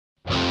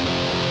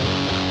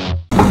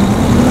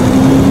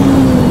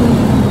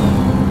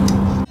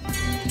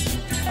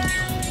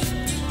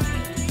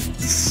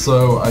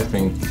So I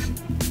think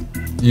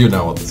you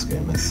know what this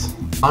game is.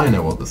 I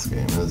know what this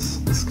game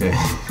is. This game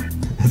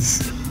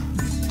is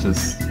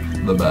just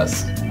the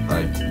best.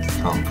 I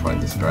can't quite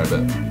describe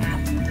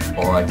it.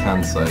 All I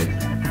can say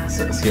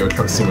is it's a Euro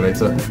Truck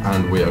Simulator,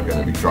 and we are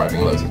going to be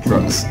driving loads of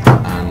trucks,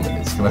 and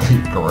it's going to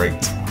be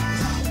great.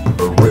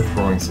 A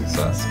rip-roaring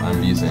success.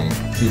 I'm using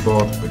a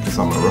keyboard because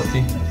I'm a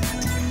rookie.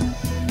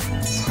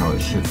 That's how it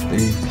should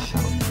be.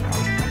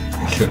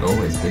 It should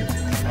always be.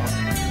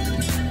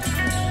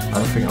 I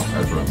don't think I've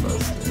ever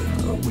invested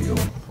in a wheel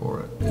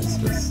for it. It's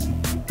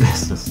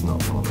just not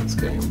one of those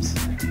games.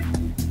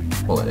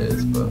 Well, it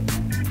is, but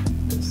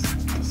it's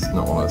just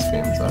not one of those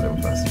games I'd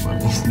invest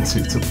money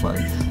into to play.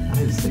 And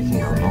it's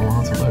taking a long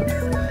while to load.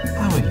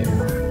 How are you?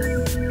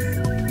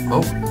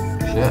 Oh,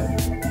 shit.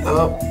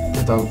 Oh,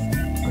 you're done.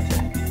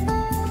 Okay.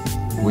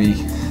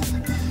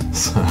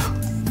 So,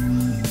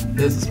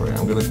 here's the story.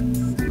 I'm gonna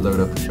load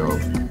up a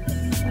job.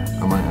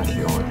 I might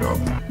actually own a job.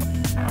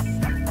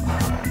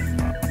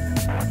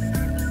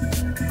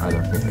 I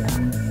don't think I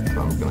can,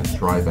 so I'm gonna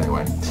drive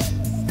anyway.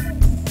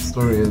 The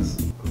story is,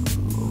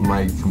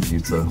 my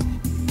computer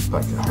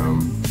back at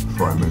home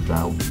before I moved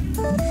out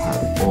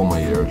had all my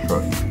Euro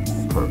Truck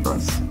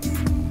progress,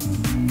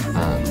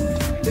 and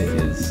it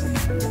is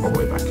all the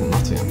way back in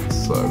Nottingham,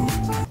 so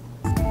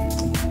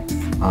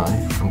I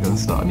am gonna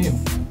start anew.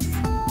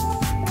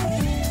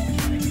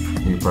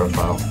 New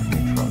profile,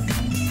 new truck,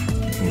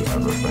 new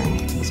everything.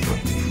 It's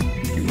gonna be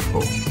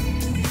beautiful.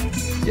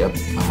 Yep,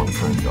 I'm on the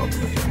current job,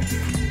 okay.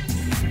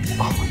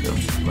 Oh my god,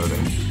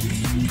 loading.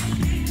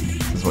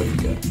 This is what you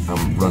get.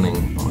 I'm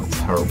running on a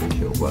terrible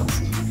Kill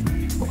Blast.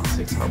 Well, I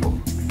say terrible,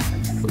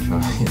 which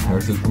I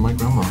inherited from my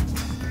grandma.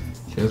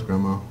 Cheers,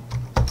 grandma.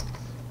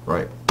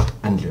 Right,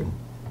 engine.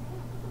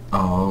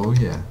 Oh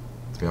yeah.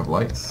 Do we have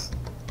lights?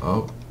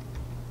 Oh.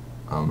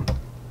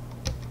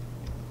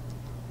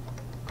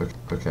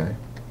 Okay.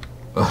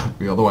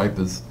 We got the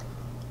wipers.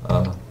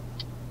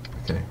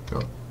 Okay,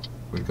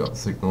 we've got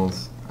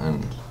signals,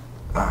 and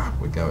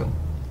we're going.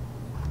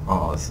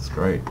 Oh, this is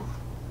great.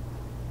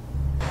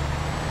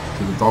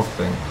 Do the dog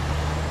thing.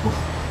 Oof,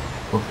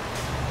 oof,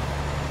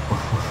 oof.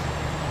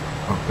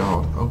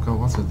 Oh god,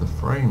 what's with the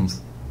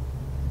frames?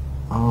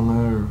 Oh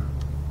no.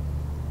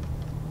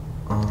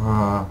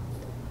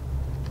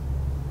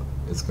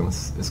 It's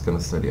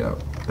gonna steady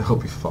out. It'll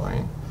be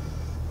fine.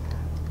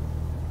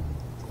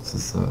 This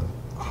is a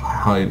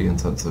highly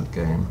intensive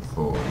game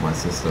for my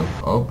system.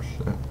 Oh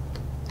shit.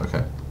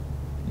 Okay.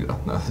 Yeah,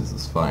 no, this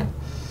is fine.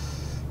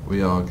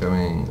 We are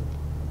going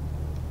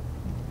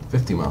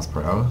 50 miles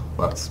per hour,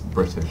 that's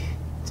British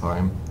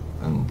time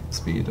and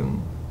speed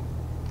and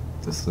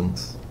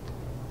distance.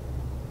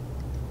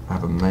 I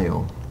have a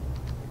mail.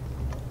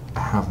 I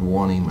have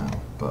one email,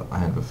 but I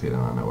have a feeling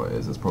I know what it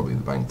is. It's probably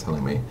the bank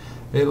telling me,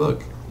 hey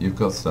look, you've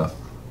got stuff.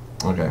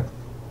 Okay.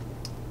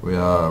 We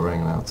are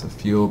running out of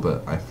fuel,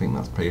 but I think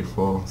that's paid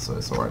for, so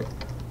it's alright.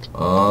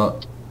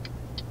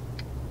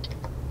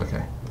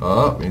 Okay.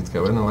 We need to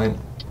go in the lane.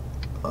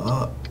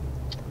 Oh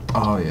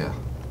yeah.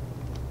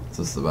 This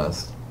is the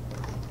best.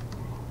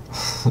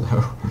 So,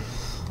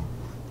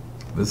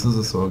 this is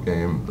the sort of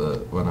game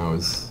that when I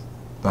was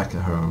back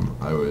at home,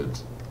 I would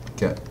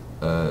get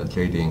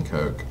JD and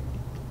Coke,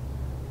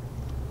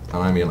 and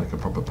I mean like a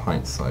proper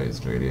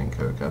pint-sized JD and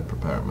Coke. I'd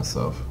prepare it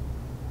myself,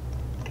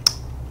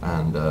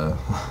 and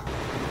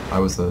I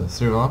was a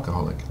serial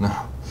alcoholic. No,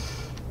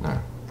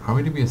 how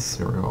would you be a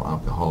serial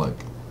alcoholic?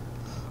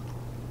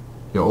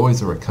 You're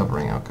always a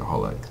recovering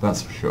alcoholic,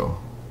 that's for sure,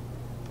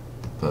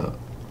 but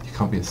you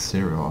can't be a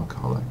serial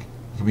alcoholic.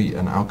 You could be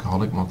an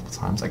alcoholic multiple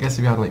times. I guess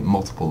if you had like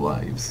multiple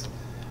lives,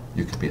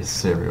 you could be a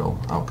serial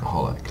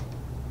alcoholic.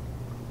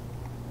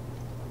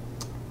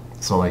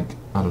 So like,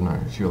 I don't know,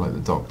 if you're like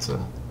the Doctor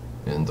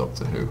in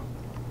Doctor Who,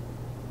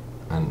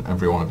 and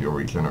every one of your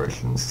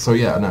regenerations. So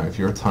yeah, no, if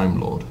you're a Time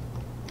Lord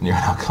and you're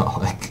an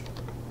alcoholic.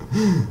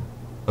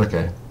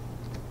 Okay.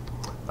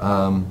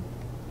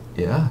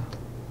 Yeah.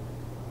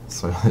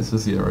 So this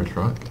is the Euro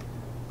Truck.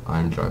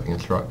 I'm driving a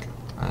truck,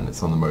 and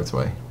it's on the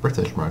motorway.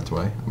 British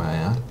motorway, may I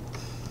add.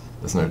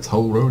 There's no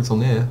toll roads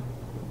on here.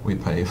 We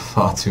pay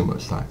far too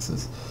much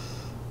taxes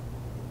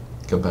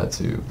compared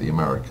to the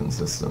American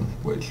system,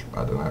 which,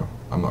 I don't know,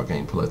 I'm not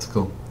getting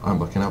political. I'm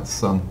looking out the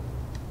sun.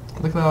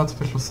 Look at the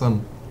artificial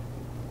sun.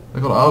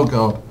 Look at, oh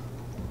god.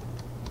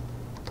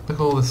 Look at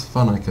all this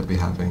fun I could be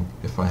having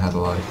if I had a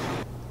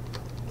life.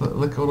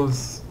 Look at all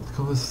this,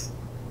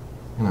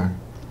 you know,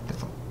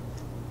 if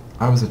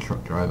I was a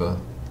truck driver,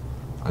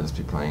 I'd just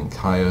be playing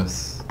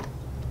Caius,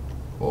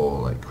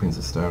 or like Queens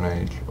of Stone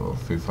Age, or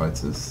Foo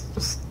Fighters,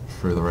 just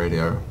through the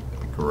radio.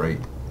 It'd be great.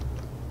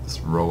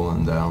 Just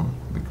rolling down,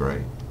 it'd be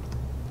great.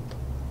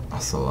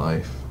 That's a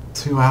life.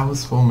 2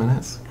 hours, 4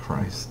 minutes?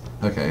 Christ.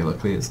 Okay,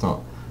 luckily it's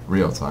not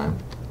real time.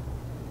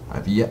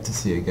 I've yet to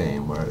see a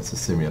game where it's a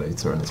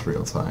simulator and it's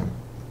real time.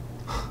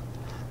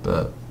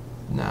 But,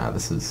 nah,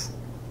 that's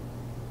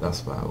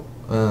about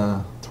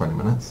 20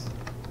 minutes.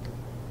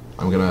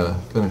 I'm gonna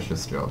finish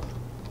this job.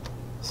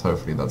 So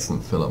hopefully that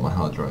doesn't fill up my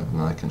hard drive and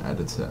then I can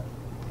edit it.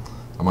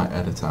 I might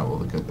edit out all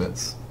the good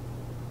bits.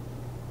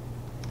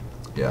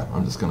 yeah,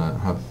 I'm just gonna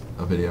have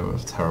a video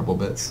of terrible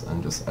bits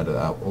and just edit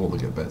out all the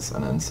good bits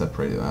and then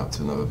separate it out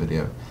to another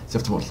video. So you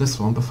have to watch this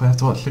one before you have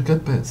to watch the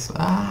good bits.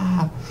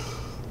 Ah!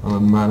 I'm a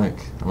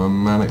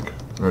manic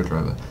road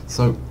driver.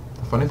 So,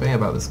 the funny thing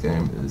about this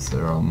game is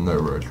there are no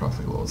road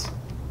traffic laws.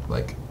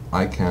 Like,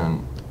 I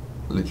can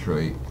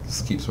literally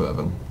just keep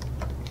swerving.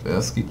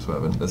 Just keep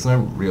swerving. There's no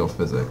real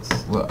physics.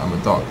 Look, I'm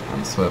a dog.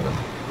 I'm swerving.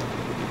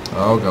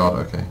 Oh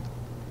god, okay.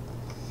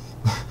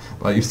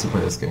 I used to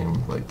play this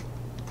game, like,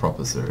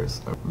 proper serious.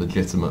 I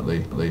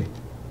legitimately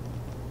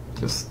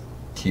just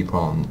keep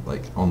on,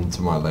 like,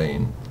 onto my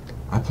lane.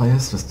 I play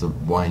this just to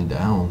wind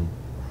down.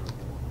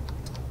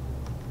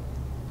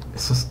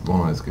 It's just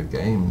one of those good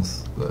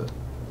games that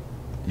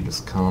you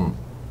just can't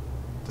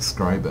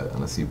describe it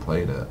unless you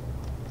played it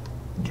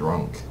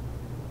drunk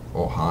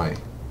or high,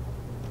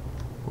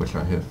 which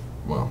I have,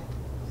 well,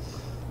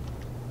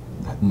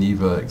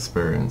 neither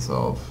experience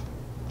of,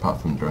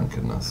 apart from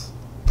drunkenness.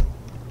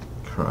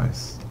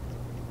 Christ.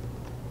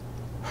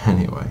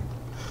 Anyway.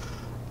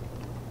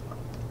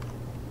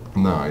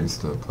 No, I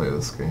used to play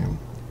this game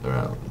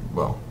around,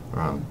 well,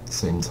 around the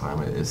same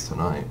time it is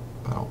tonight,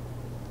 about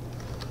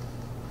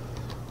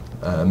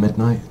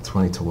midnight,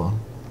 20 to 1.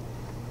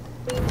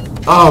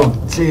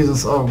 Oh,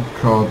 Jesus, oh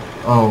god,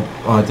 oh,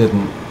 I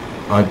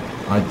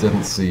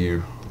didn't see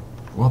you.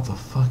 What the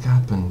fuck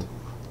happened?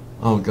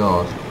 Oh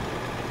god.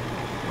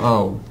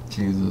 Oh,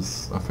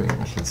 Jesus, I think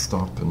I should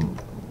stop and,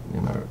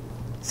 you know,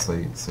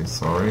 say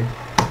sorry.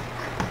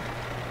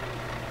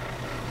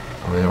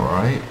 Are they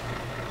alright?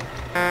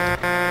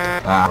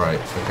 Ah, right,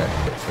 okay.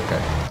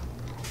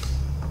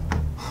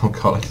 Oh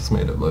god, I just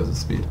made up loads of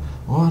speed.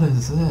 What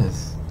is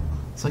this?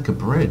 It's like a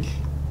bridge.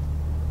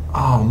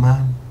 Oh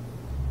man.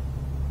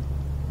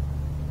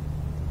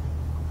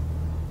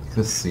 Look at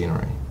this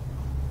scenery.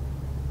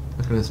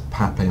 Look at this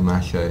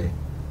papier-mâché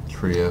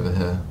tree over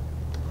here.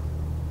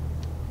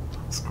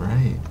 It's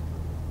great.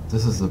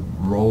 This is the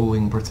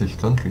rolling British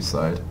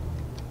countryside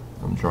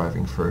I'm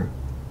driving through.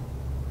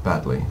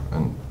 Badly.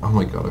 And oh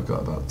my god, I've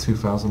got about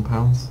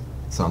 £2,000.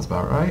 Sounds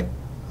about right.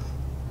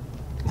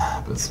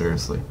 But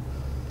seriously.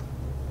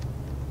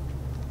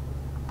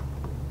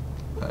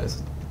 That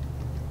is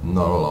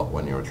not a lot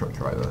when you're a truck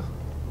driver.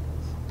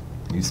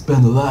 You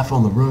spend a life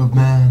on the road,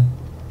 man.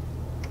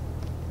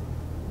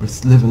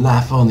 Just living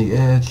life on the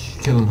edge,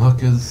 killing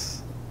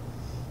hookers,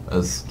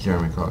 as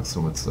Jeremy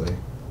Clarkson would say.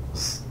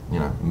 Just, you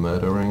know,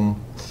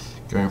 murdering,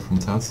 going from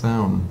town to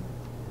town,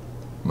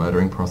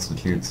 murdering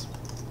prostitutes.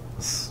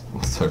 That's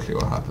totally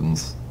what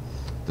happens.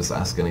 Just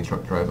ask any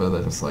truck driver,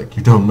 they're just like,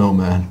 you don't know,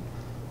 man.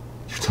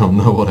 You don't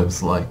know what it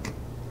was like.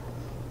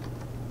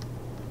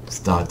 It's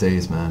dark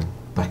days, man.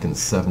 Back in the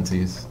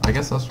 70s. I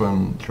guess that's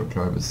when truck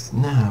drivers...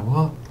 Nah,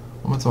 what?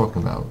 What am I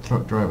talking about?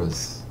 Truck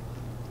drivers...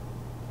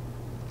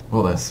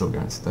 Well, they're still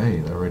going today.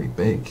 They're really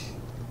big.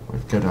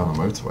 If you go down the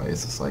motorway,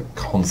 it's just like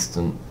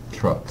constant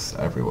trucks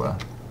everywhere.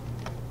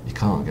 You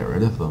can't get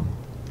rid of them.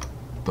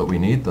 But we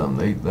need them.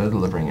 They're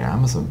delivering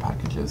Amazon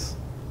packages.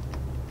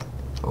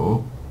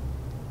 Oh.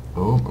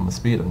 Oh, am I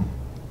speeding?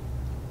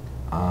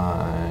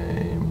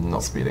 I'm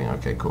not speeding.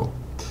 Okay, cool.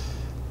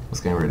 I was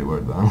getting really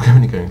worried that I'm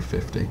only going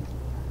 50.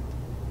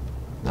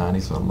 Now I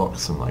need to unlock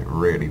some like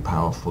really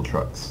powerful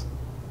trucks.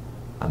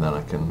 And then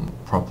I can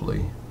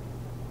properly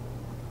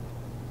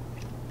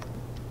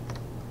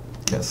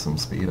get some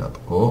speed up.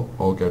 Or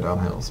go down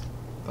hills.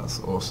 That's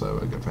also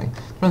a good thing.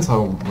 Depends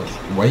how much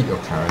weight you're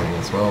carrying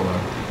as well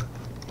though.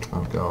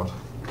 Oh god.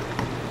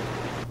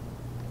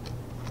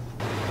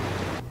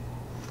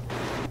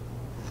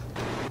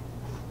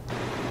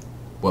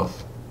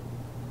 Woof.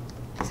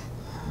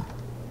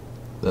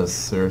 There's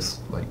serious,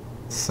 like,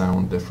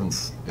 sound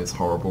difference. It's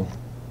horrible.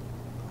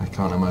 I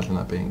can't imagine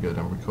that being good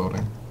in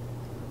recording.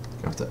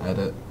 You have to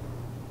edit.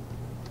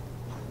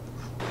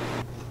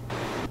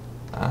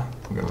 Ah,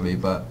 I'm gonna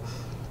leave that.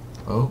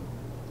 Oh.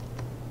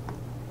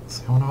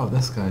 So I wonder what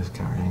this guy's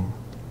carrying.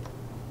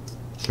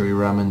 Should we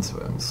ram into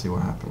him and see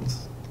what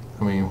happens?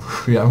 I mean,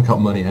 we haven't got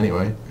money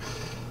anyway.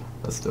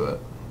 Let's do it.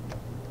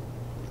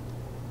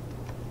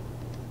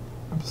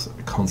 I'm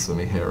just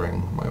constantly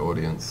hearing my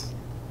audience.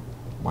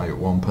 My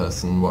one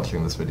person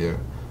watching this video.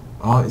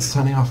 Oh, it's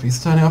turning off,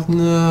 he's turning off.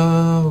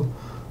 No!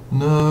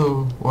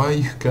 No! Why are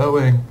you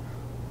going?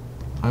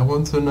 I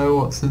want to know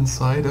what's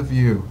inside of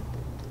you.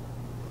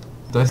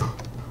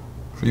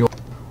 For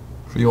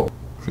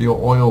your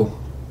oil.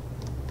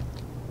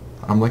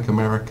 I'm like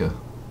America.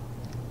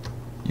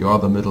 You are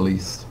the Middle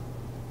East.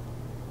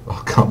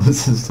 Oh god,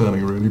 this is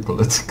turning really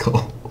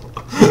political.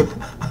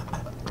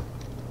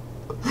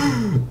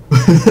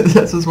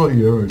 This is what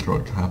Euro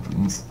Truck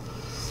happens.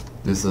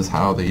 This is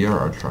how the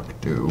Euro Truck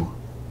do.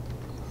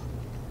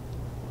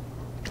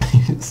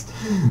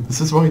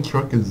 This is why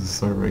truck is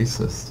so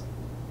racist.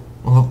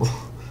 Well,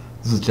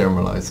 this is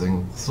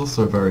generalizing. It's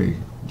also a very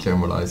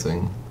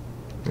generalizing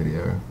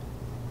video.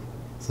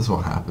 This is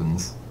what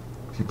happens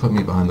if you put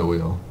me behind the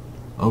wheel.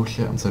 Oh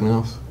shit, I'm turning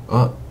off.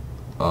 Oh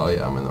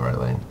yeah, I'm in the right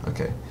lane.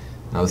 Okay.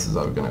 Now this is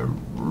either gonna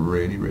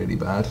really, really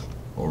bad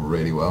or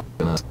really well.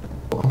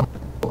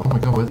 Oh my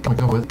god, where's my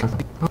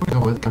god,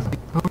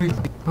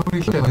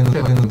 holy shit, I've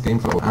been in the game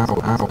for an hour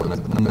and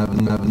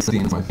I've never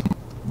seen my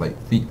like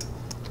feet.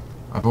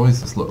 I've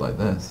always just looked like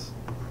this.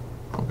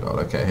 Oh god,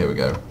 okay, here we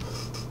go.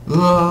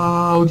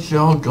 Oh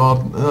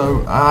god,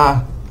 no,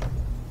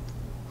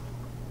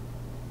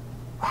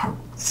 That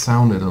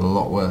sounded a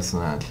lot worse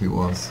than it actually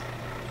was.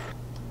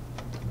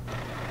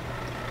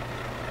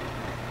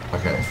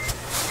 Okay.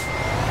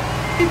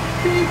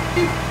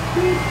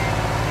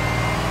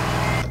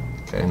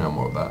 Okay, no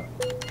more of that.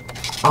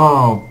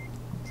 Oh!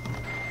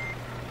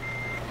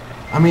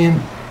 I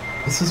mean,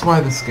 this is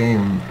why this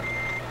game,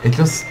 it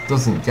just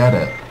doesn't get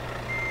it.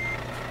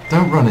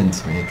 Don't run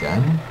into me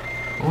again.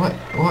 What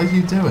are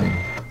you doing?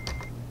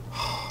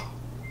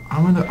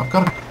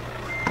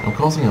 I'm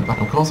causing a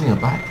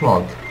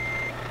backlog.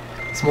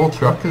 It's more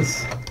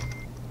truckers.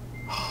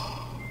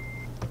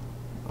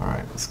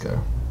 Alright, let's go.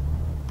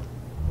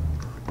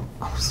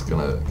 I'm just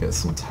gonna get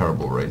some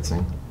terrible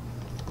rating.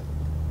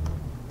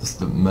 Just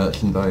the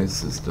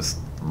merchandise is just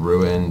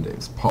ruined.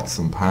 It's pots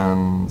and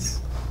pans.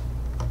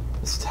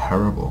 It's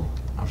terrible.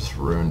 I've just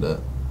ruined it.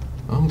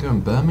 Oh, I'm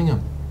going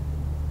Birmingham.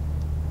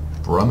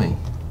 Brummy.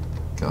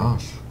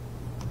 Gosh.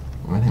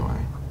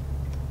 Anyway.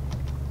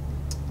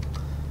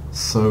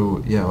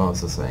 So, yeah, what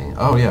was I saying?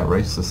 Oh yeah,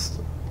 racist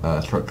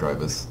truck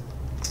drivers.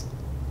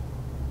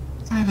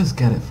 Drivers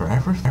get it for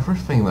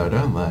everything though,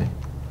 don't they?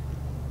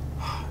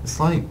 It's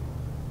like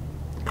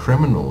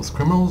criminals.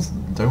 Criminals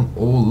don't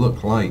all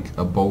look like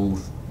a bald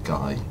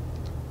guy.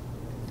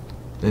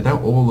 They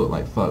don't all look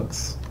like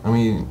thugs. I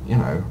mean, you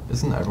know,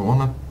 isn't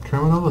everyone a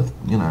criminal if,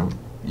 you know,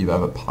 you've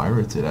ever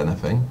pirated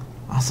anything?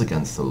 That's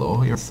against the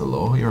law.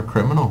 You're a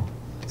criminal.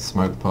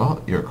 Smoke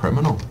pot, you're a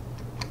criminal.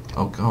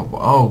 Oh god,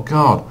 oh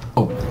god,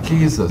 oh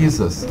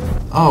Jesus,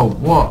 oh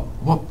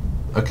what,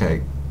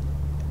 okay,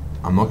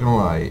 I'm not gonna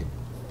lie,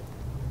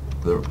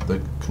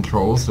 the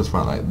controls just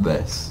went like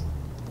this,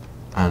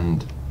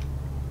 and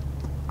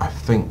I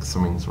think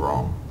something's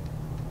wrong.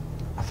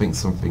 I think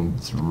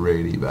something's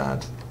really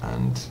bad,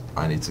 and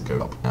I need to go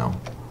up now.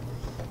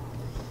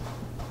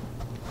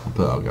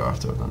 But I'll go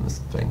after I've done this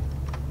thing.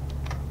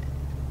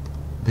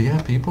 But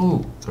yeah,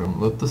 people don't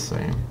look the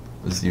same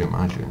as you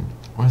imagine.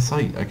 Well, it's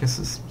like, I guess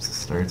it's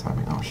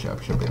stereotyping. Oh shit,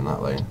 I should be in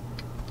that lane.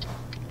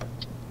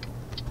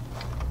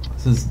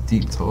 This is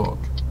deep talk.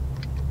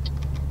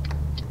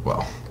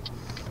 Well,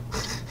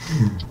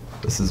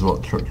 this is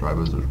what truck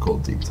drivers would call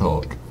deep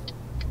talk.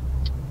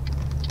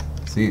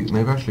 See,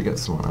 maybe I should get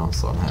someone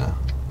else on here.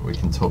 We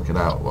can talk it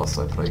out whilst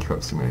I play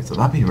Truck Simulator.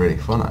 That'd be really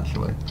fun,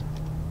 actually.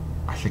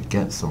 I should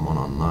get someone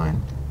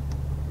online.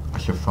 I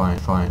should find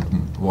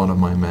one of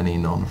my many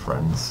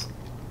non-friends,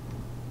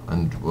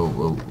 and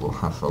we'll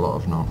have a lot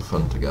of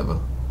non-fun together.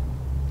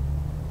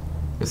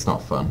 It's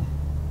not fun.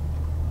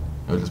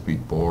 It'll just be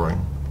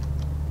boring.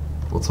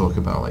 We'll talk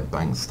about like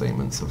bank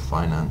statements of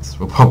finance.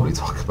 We'll probably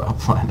talk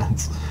about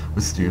finance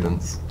with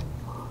students.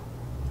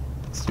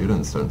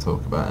 Students don't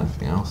talk about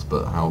anything else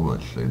but how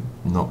much they're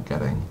not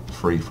getting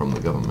free from the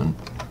government.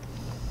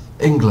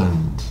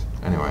 England!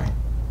 Anyway.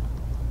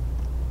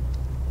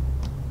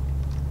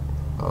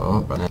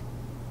 Oh, but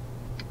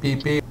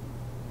beep beep.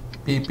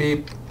 Beep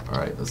beep.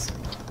 Alright, let's...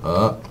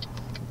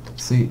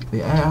 see,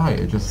 the AI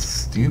are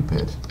just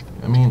stupid.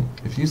 I mean,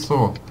 if you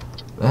saw...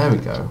 There we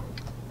go.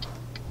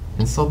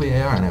 Install the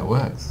AI and it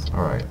works.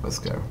 Alright, let's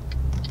go.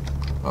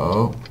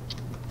 Oh.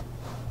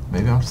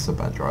 Maybe I'm just a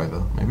bad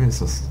driver. Maybe it's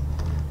just...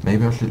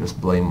 Maybe I should just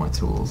blame my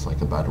tools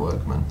like a bad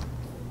workman.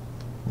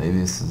 Maybe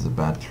this is a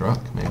bad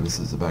truck. Maybe this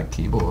is a bad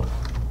keyboard.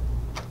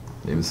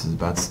 Maybe this is a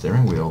bad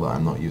steering wheel that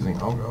I'm not using.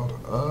 Oh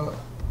god.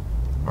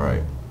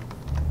 Alright.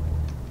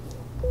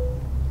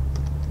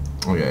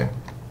 Okay.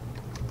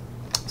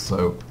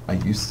 So, I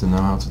used to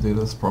know how to do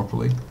this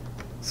properly.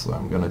 So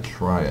I'm gonna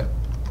try it.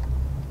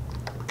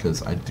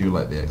 Because I do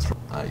like the extra...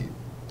 I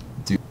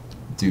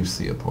do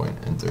see a point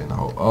in doing the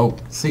whole... Oh,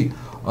 see!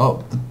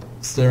 Oh, the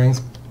steering's...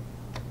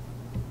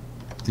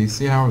 Do you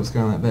see how it was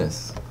going like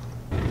this?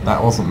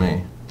 That wasn't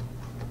me.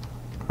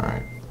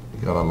 Alright,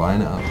 you gotta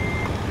line it up.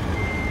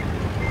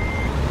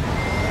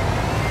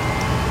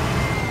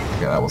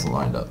 Okay, that wasn't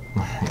lined up.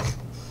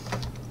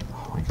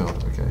 Oh my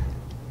god, okay.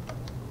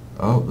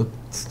 Oh, the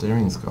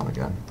steering's gone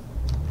again.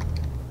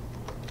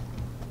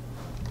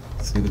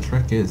 See, the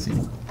trick is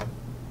you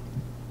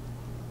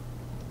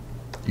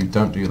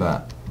don't do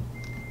that.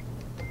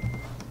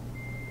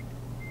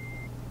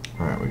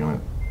 Alright, we're gonna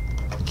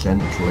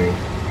gently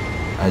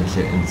edge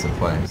it into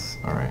place.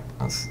 Alright,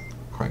 that's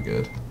quite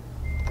good.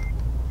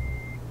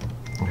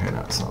 Okay, no,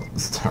 it's not.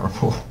 It's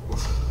terrible.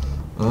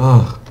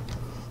 Ugh,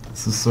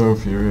 this is so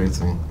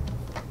infuriating.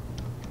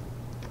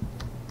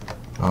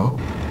 Oh,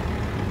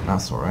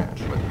 that's alright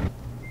actually.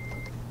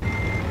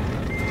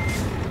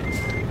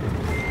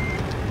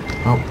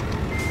 Oh,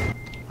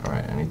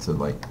 alright, I need to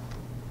like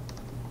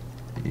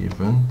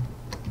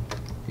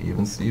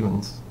even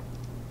Stevens.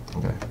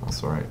 Okay,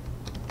 that's alright.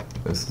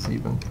 This is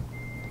even.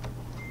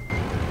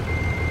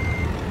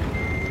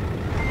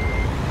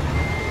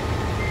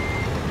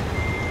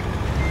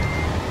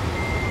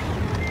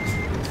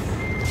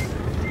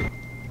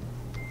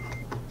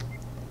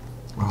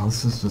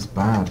 this is just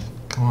bad.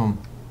 Come on.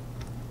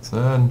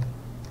 Turn.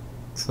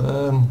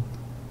 Turn.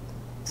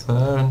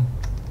 Turn.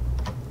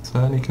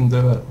 Turn, you can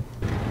do it.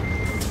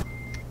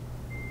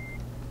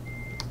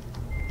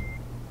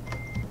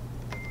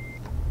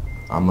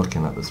 I'm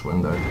looking at this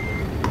window.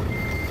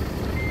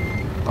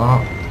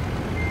 Oh.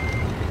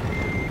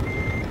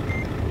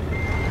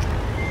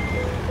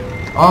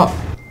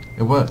 Oh!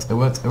 It worked, it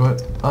worked, it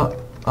worked. Oh,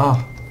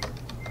 oh.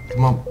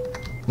 Come on.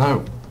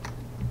 No.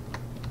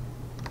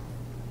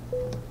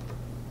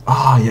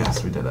 Ah,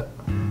 yes, we did it.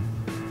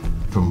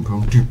 Boom,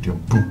 boom, doom,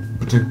 doom, boom,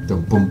 doom,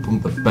 doom, boom, boom.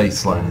 The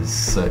bass line is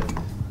sick.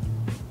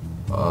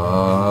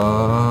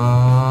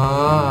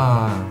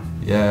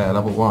 Yeah,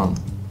 level 1.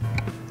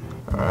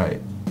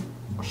 Alright.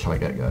 What shall I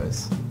get,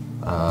 guys?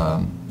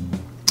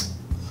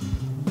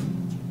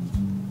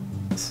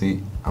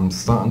 See, I'm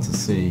starting to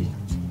see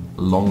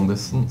long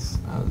distance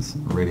as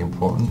really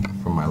important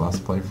from my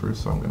last playthrough,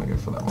 so I'm going to go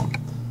for that one.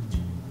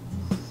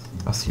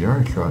 That's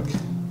Euro Truck.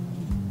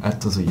 Ed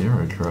does a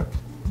Euro Truck.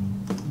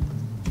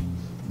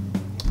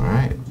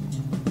 Alright.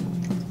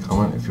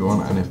 Comment if you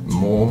want any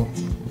more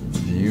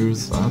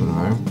views, I don't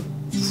know.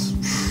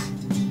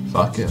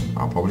 Fuck it,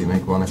 I'll probably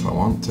make one if I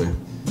want to.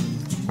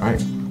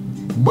 Alright.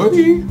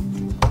 Buddy!